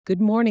Good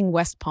morning,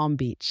 West Palm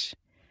Beach.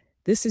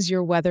 This is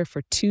your weather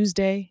for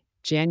Tuesday,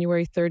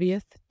 January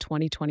 30th,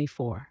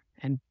 2024.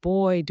 And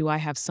boy, do I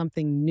have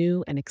something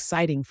new and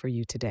exciting for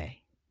you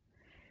today.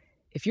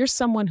 If you're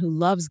someone who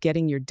loves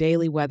getting your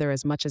daily weather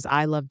as much as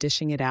I love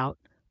dishing it out,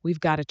 we've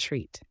got a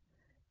treat.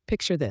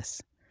 Picture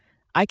this: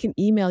 I can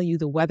email you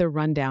the weather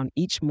rundown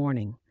each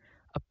morning,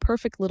 a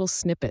perfect little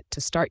snippet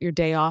to start your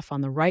day off on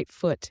the right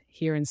foot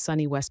here in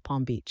sunny West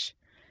Palm Beach.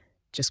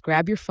 Just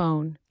grab your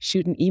phone,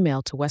 shoot an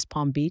email to West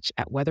Palm Beach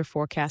at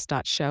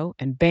weatherforecast.show,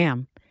 and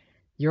bam,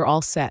 you're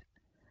all set.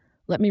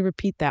 Let me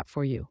repeat that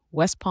for you: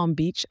 West Palm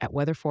Beach at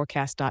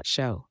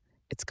weatherforecast.show.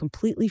 It's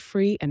completely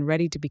free and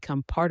ready to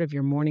become part of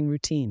your morning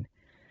routine.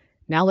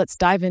 Now let's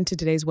dive into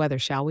today's weather,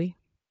 shall we?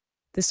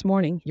 This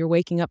morning, you're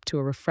waking up to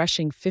a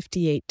refreshing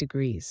 58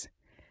 degrees.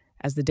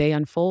 As the day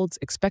unfolds,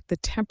 expect the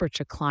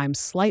temperature climb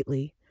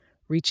slightly,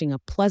 reaching a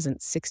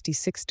pleasant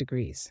 66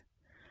 degrees.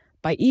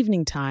 By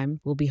evening time,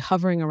 we'll be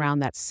hovering around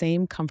that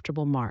same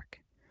comfortable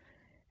mark.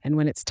 And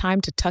when it's time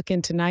to tuck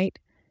in tonight,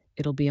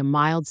 it'll be a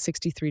mild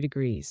 63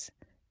 degrees,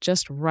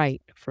 just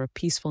right for a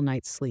peaceful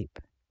night's sleep.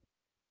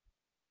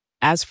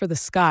 As for the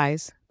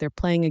skies, they're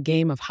playing a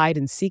game of hide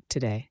and seek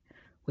today,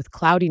 with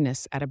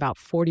cloudiness at about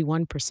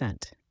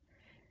 41%.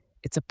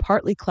 It's a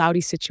partly cloudy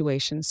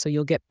situation, so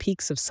you'll get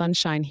peaks of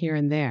sunshine here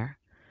and there.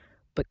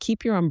 But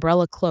keep your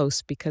umbrella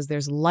close because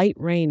there's light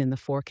rain in the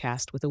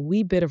forecast with a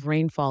wee bit of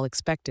rainfall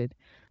expected,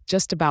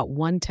 just about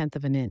 1/10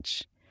 of an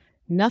inch.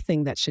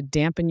 Nothing that should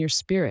dampen your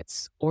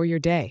spirits or your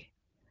day.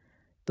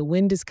 The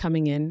wind is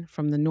coming in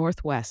from the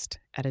northwest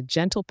at a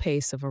gentle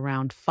pace of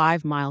around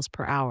 5 miles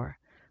per hour,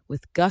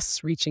 with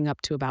gusts reaching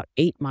up to about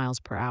 8 miles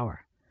per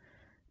hour.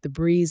 The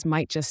breeze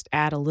might just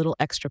add a little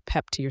extra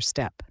pep to your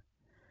step.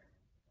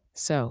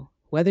 So,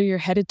 whether you're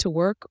headed to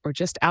work or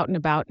just out and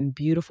about in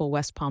beautiful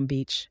West Palm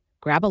Beach,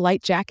 grab a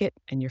light jacket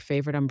and your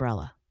favorite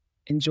umbrella.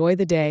 Enjoy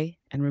the day,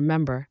 and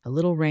remember, a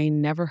little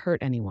rain never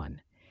hurt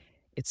anyone.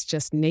 It's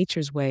just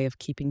nature's way of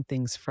keeping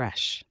things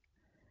fresh.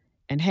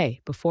 And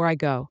hey, before I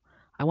go,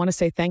 I want to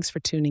say thanks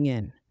for tuning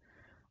in.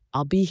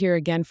 I'll be here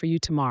again for you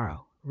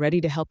tomorrow, ready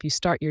to help you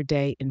start your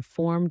day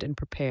informed and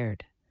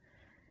prepared.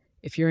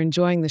 If you're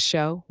enjoying the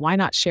show, why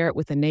not share it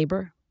with a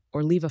neighbor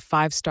or leave a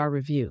 5-star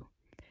review?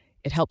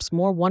 It helps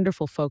more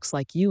wonderful folks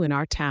like you in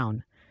our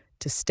town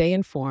to stay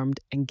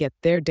informed and get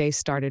their day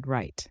started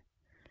right.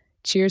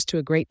 Cheers to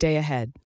a great day ahead.